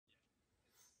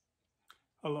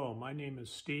Hello, my name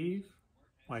is Steve.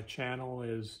 My channel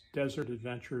is Desert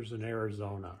Adventures in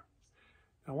Arizona.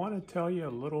 I want to tell you a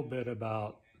little bit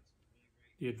about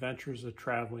the Adventures of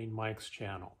Traveling Mike's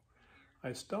channel.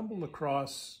 I stumbled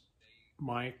across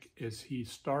Mike as he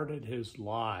started his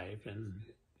live, and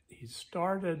he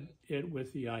started it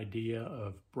with the idea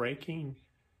of breaking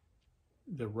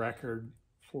the record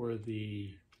for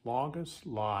the longest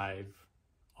live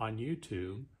on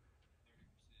YouTube.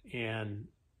 And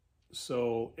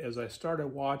so as I started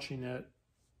watching it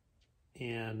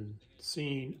and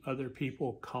seeing other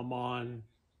people come on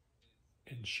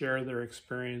and share their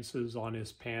experiences on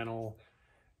his panel,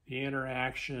 the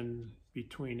interaction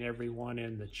between everyone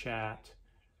in the chat,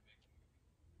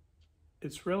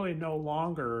 it's really no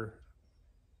longer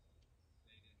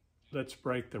let's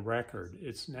break the record.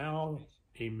 It's now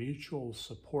a mutual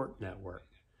support network.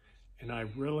 And I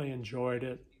really enjoyed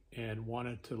it and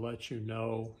wanted to let you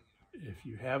know, if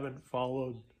you haven't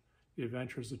followed the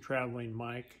Adventures of Traveling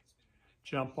Mike,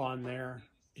 jump on there.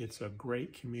 It's a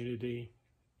great community,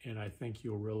 and I think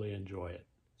you'll really enjoy it.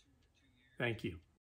 Thank you.